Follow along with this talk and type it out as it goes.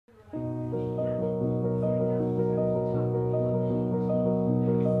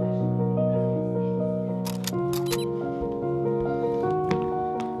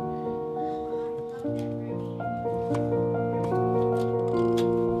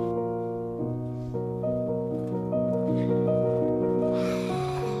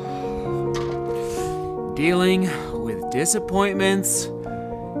dealing with disappointments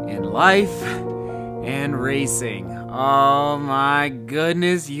in life and racing. Oh my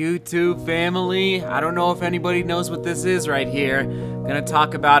goodness, YouTube family. I don't know if anybody knows what this is right here. Gonna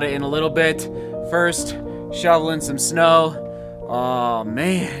talk about it in a little bit. First, shoveling some snow. Oh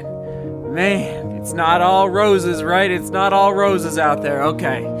man, it's not all roses, right? It's not all roses out there.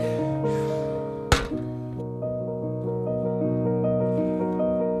 Okay.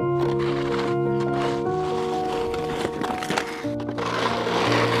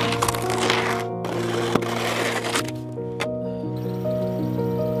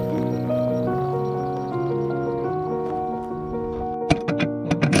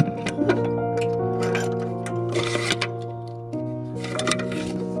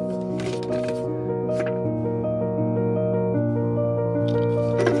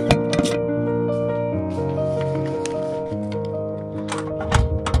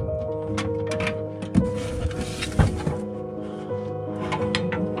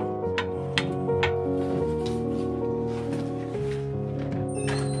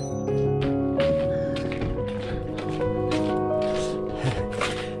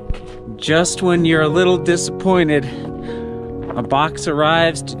 Just when you're a little disappointed, a box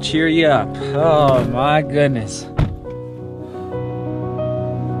arrives to cheer you up. Oh my goodness.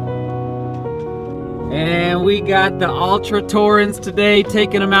 And we got the Ultra Torrens today,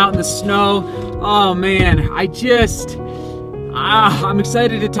 taking them out in the snow. Oh man, I'm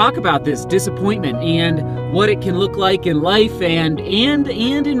excited to talk about this disappointment and what it can look like in life and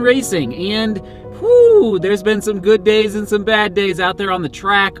in racing. And whew, there's been some good days and some bad days out there on the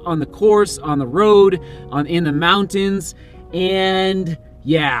track, on the course, on the road, in the mountains. And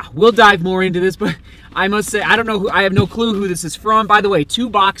yeah, we'll dive more into this, but I must say, I have no clue who this is from. By the way, 2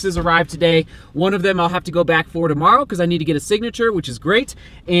 boxes arrived today. One of them I'll have to go back for tomorrow because I need to get a signature, which is great.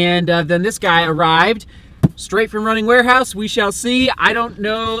 And then this guy arrived straight from Running Warehouse. We shall see. I don't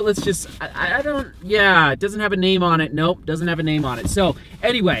know. Let's just, yeah, it doesn't have a name on it. Nope, doesn't have a name on it. So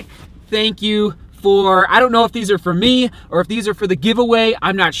anyway, thank you for, I don't know if these are for me or if these are for the giveaway.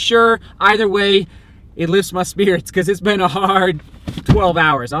 I'm not sure. Either way, it lifts my spirits because it's been a hard 12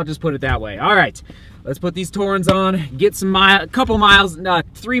 hours. I'll just put it that way. All right, let's put these Torrens on, get some a couple miles,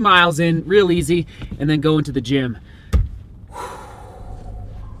 3 miles in real easy, and then go into the gym.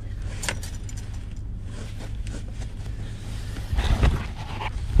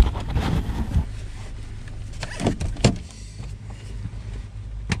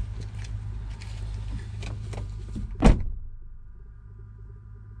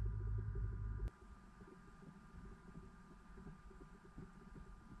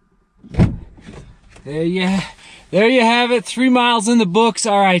 There you have it, 3 miles in the books.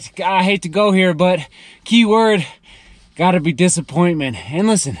 All right, I hate to go here, but key word, gotta be disappointment. And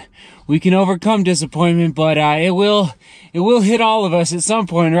listen, we can overcome disappointment, but it will hit all of us at some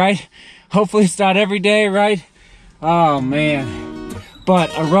point, right? Hopefully it's not every day, right? Oh man, but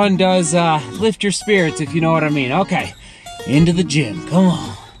a run does lift your spirits, if you know what I mean. Okay, into the gym, come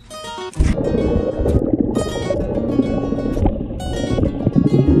on.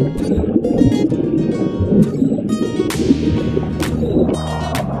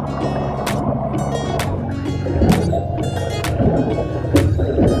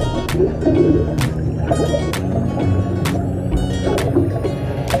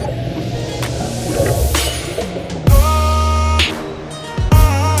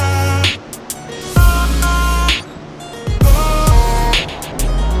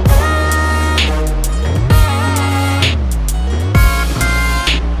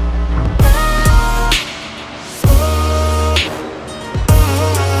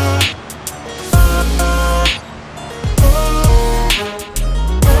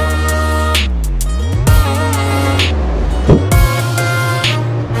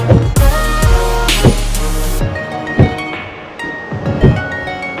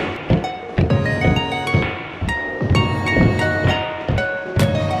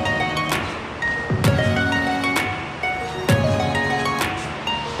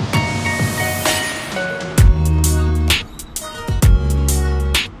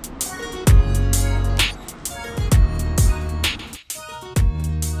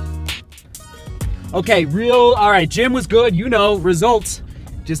 Okay, all right, gym was good, you know, results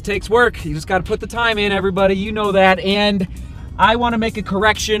just takes work. You just got to put the time in, everybody, you know that. And I want to make a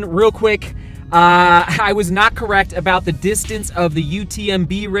correction real quick. I was not correct about the distance of the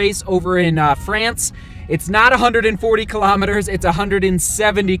UTMB race over in France. It's not 140 kilometers, it's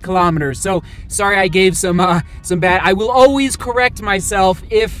 170 kilometers. So sorry I gave some bad. I will always correct myself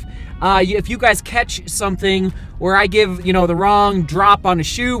if you guys catch something where I give, you know, the wrong drop on a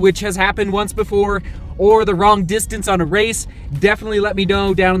shoe, which has happened once before, or the wrong distance on a race, definitely let me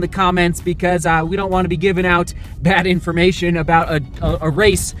know down in the comments, because we don't want to be giving out bad information about a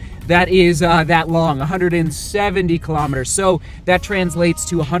race that is that long, 170 kilometers. So that translates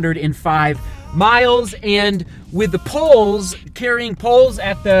to 105 miles. And with the poles, carrying poles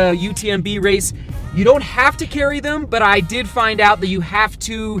at the UTMB race, you don't have to carry them, but I did find out that you have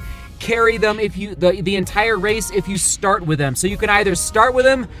to carry them if you the entire race if you start with them. So you can either start with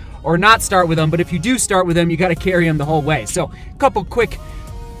them or not start with them, but if you do start with them, you got to carry them the whole way. So a couple quick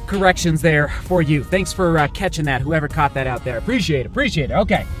corrections there for you. Thanks for catching that, whoever caught that out there. Appreciate it.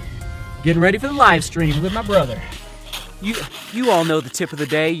 Okay, getting ready for the live stream with my brother. You all know the tip of the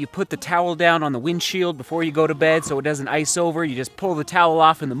day. You put the towel down on the windshield before you go to bed so it doesn't ice over. You just pull the towel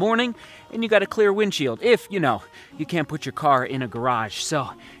off in the morning, and you got a clear windshield. If, you know, you can't put your car in a garage. So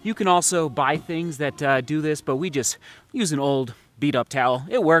you can also buy things that do this, but we just use an old beat-up towel.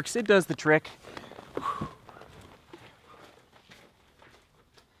 It works. It does the trick.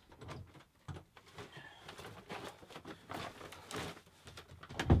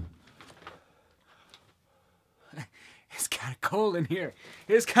 It's kind of cold in here.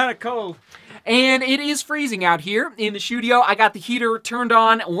 It's kind of cold. And it is freezing out here in the studio. I got the heater turned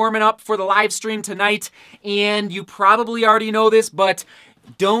on, warming up for the live stream tonight. And you probably already know this, but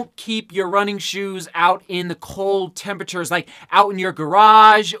don't keep your running shoes out in the cold temperatures, like out in your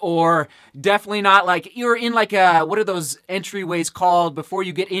garage, or definitely not like you're in like a, what are those entryways called before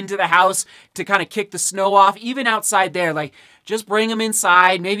you get into the house to kind of kick the snow off, even outside there. Like, just bring them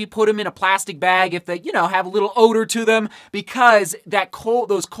inside, maybe put them in a plastic bag if they, you know, have a little odor to them, because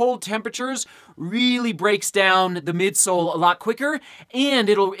those cold temperatures really breaks down the midsole a lot quicker, and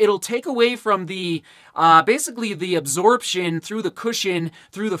it'll take away from the basically the absorption through the cushion,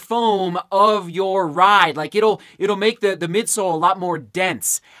 through the foam of your ride. Like it'll make the midsole a lot more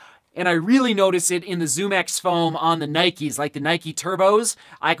dense. And I really notice it in the ZoomX foam on the Nikes, like the Nike Turbos.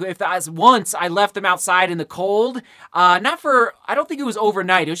 Once I left them outside in the cold, I don't think it was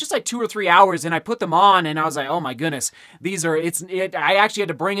overnight. It was just like 2 or 3 hours, and I put them on, and I was like, oh my goodness, I actually had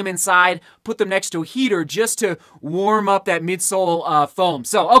to bring them inside, put them next to a heater just to warm up that midsole foam.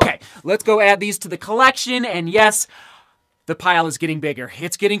 So, okay, let's go add these to the collection, and yes, the pile is getting bigger.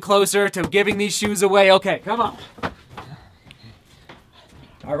 It's getting closer to giving these shoes away. Okay, come on.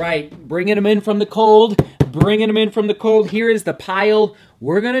 All right, bringing them in from the cold, Here is the pile.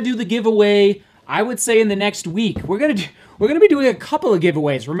 We're going to do the giveaway, I would say, in the next week. We're going to be doing a couple of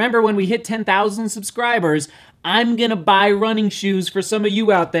giveaways. Remember, when we hit 10,000 subscribers, I'm going to buy running shoes for some of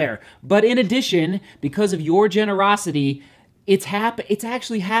you out there. But in addition, because of your generosity, it's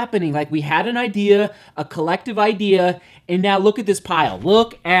actually happening. Like, we had an idea, a collective idea, and now look at this pile.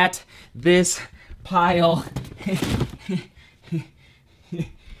 Look at this pile.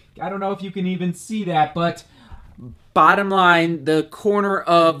 I don't know if you can even see that, but bottom line, the corner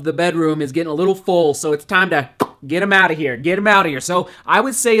of the bedroom is getting a little full, so it's time to get them out of here. Get them out of here. So I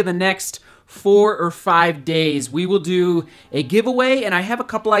would say the next 4 or 5 days, we will do a giveaway, and I have a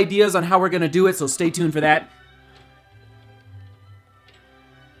couple ideas on how we're going to do it, so stay tuned for that.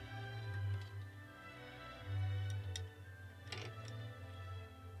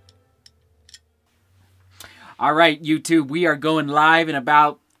 All right, YouTube, we are going live in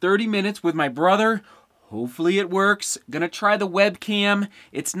about 30 minutes with my brother. Hopefully it works. Gonna try the webcam.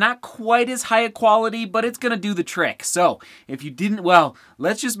 It's not quite as high a quality, but it's gonna do the trick. So if you didn't, well,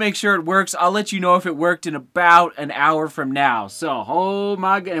 let's just make sure it works. I'll let you know if it worked in about an hour from now. So, oh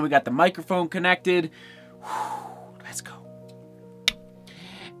my God, and we got the microphone connected. Whew, let's go.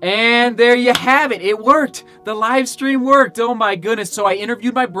 And there you have it. It worked. The live stream worked. Oh my goodness. So I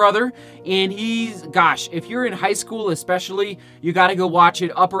interviewed my brother, and gosh, if you're in high school especially, you got to go watch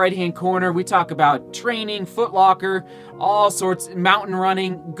it. Upper right hand corner, we talk about training, Foot Locker, all sorts, mountain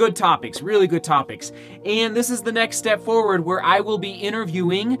running, good topics, really good topics. And this is the next step forward, where I will be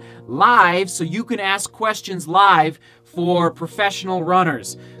interviewing live, so you can ask questions live for professional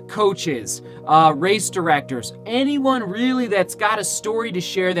runners, coaches, race directors, anyone really that's got a story to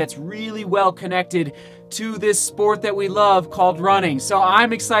share that's really well connected to this sport that we love called running. So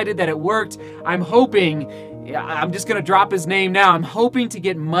I'm excited that it worked. I'm hoping, I'm just gonna drop his name now, I'm hoping to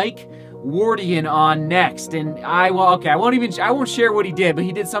get Mike Wardian on next. And I won't share what he did, but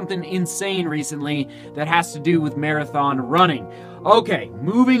he did something insane recently that has to do with marathon running. Okay,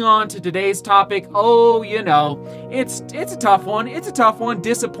 moving on to today's topic. Oh, you know, it's a tough one. It's a tough one.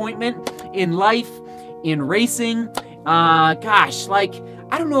 Disappointment in life, in racing. Gosh, like,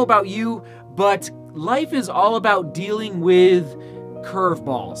 I don't know about you, but life is all about dealing with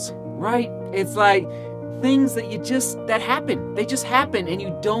curveballs, right? It's like things that that happen. They just happen, and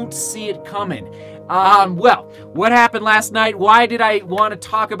you don't see it coming. Well, what happened last night? Why did I want to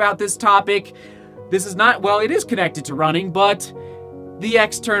talk about this topic? This is not, well, it is connected to running, but the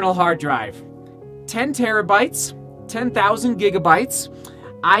external hard drive. 10 terabytes, 10,000 gigabytes.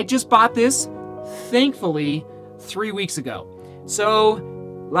 I just bought this, thankfully, 3 weeks ago. So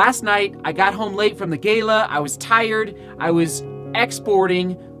last night, I got home late from the gala. I was tired. I was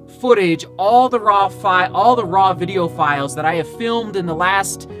exporting footage, all the raw video files that I have filmed in the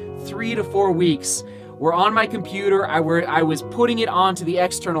last 3 to 4 weeks were on my computer. I was putting it onto the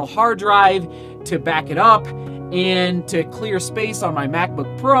external hard drive to back it up and to clear space on my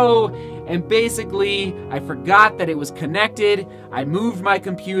MacBook Pro. And basically, I forgot that it was connected. I moved my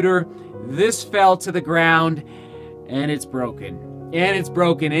computer. This fell to the ground and it's broken.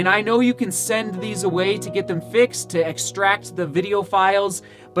 And I know you can send these away to get them fixed, to extract the video files,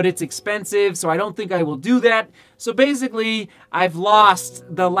 but it's expensive, so I don't think I will do that. So basically, I've lost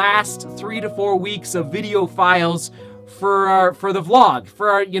the last 3 to 4 weeks of video files for the vlog, for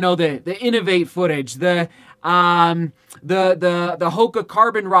our, the Innovate footage, the Hoka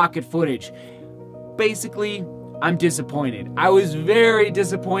carbon rocket footage. Basically, I'm disappointed. I was very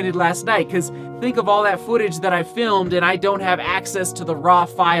disappointed last night because think of all that footage that I filmed and I don't have access to the raw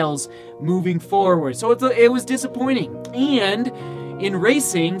files moving forward. So it was disappointing. And in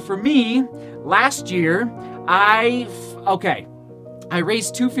racing, for me, last year, I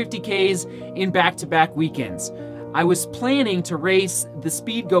raced 250Ks in back-to-back weekends. I was planning to race the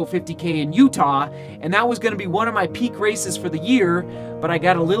Speed Goat 50K in Utah, and that was going to be one of my peak races for the year, but I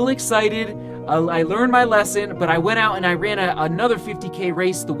got a little excited. I learned my lesson, but I went out and I ran another 50K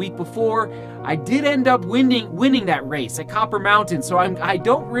race the week before. I did end up winning that race at Copper Mountain, so I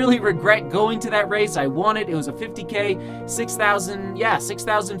don't really regret going to that race. I won it. It was a 50K,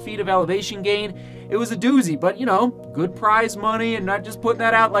 6,000 feet of elevation gain. It was a doozy, but good prize money, and not just putting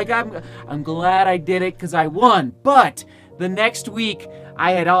that out like I'm glad I did it because I won. But the next week,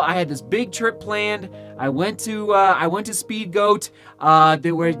 I had this big trip planned. I went to Speed Goat, where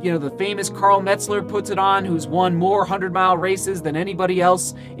the famous Carl Metzler puts it on, who's won more 100-mile races than anybody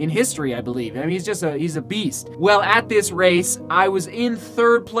else in history, I believe. I mean, he's a beast. Well, at this race, I was in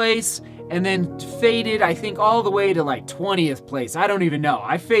 3rd place and then faded, I think, all the way to like 20th place. I don't even know.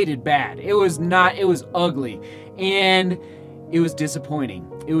 I faded bad. It was ugly, and it was disappointing.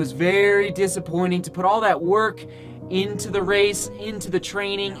 It was very disappointing to put all that work into the race, into the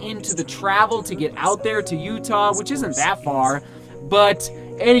training, into the travel to get out there to Utah, which isn't that far. But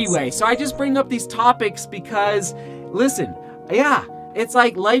anyway, so I just bring up these topics because, listen, yeah, it's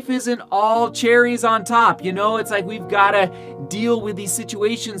like life isn't all cherries on top, It's like we've got to deal with these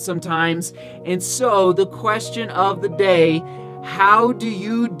situations sometimes. And so the question of the day, how do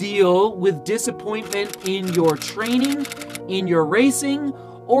you deal with disappointment in your training, in your racing,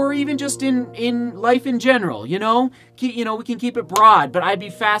 or even just in life in general, we can keep it broad, but I'd be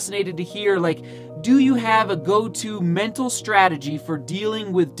fascinated to hear, do you have a go-to mental strategy for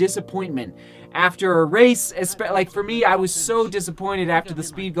dealing with disappointment after a race? Like for me, I was so disappointed after the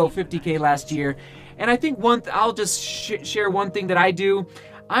Speed Go 50K last year, and I think I'll just share one thing that I do.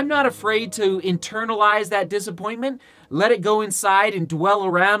 I'm not afraid to internalize that disappointment, let it go inside and dwell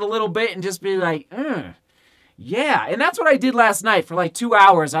around a little bit and just be like, yeah, and that's what I did last night for like 2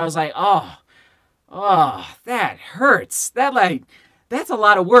 hours. I was like, oh, that hurts. That's a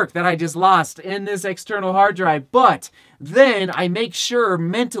lot of work that I just lost in this external hard drive. But then I make sure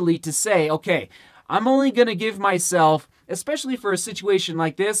mentally to say, okay, I'm only going to give myself, especially for a situation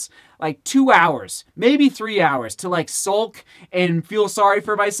like this, like 2 hours, maybe 3 hours to sulk and feel sorry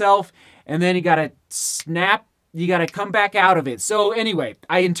for myself. And then you got to snap. You got to come back out of it. So anyway,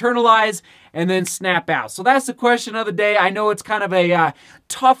 I internalize and then snap out. So that's the question of the day. I know it's kind of a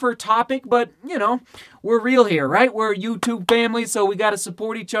tougher topic, but we're real here, right? We're a YouTube family, so we got to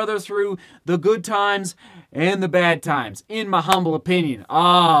support each other through the good times and the bad times, in my humble opinion.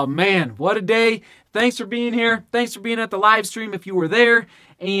 Oh man, what a day. Thanks for being here. Thanks for being at the live stream if you were there.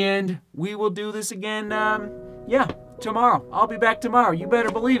 And we will do this again, tomorrow. I'll be back tomorrow. You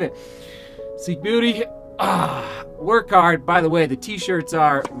better believe it. Seek beauty. Work hard. By the way, the t-shirts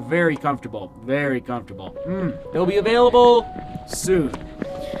are very comfortable. Very comfortable. They'll be available soon.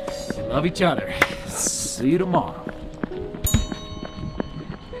 We love each other. See you tomorrow.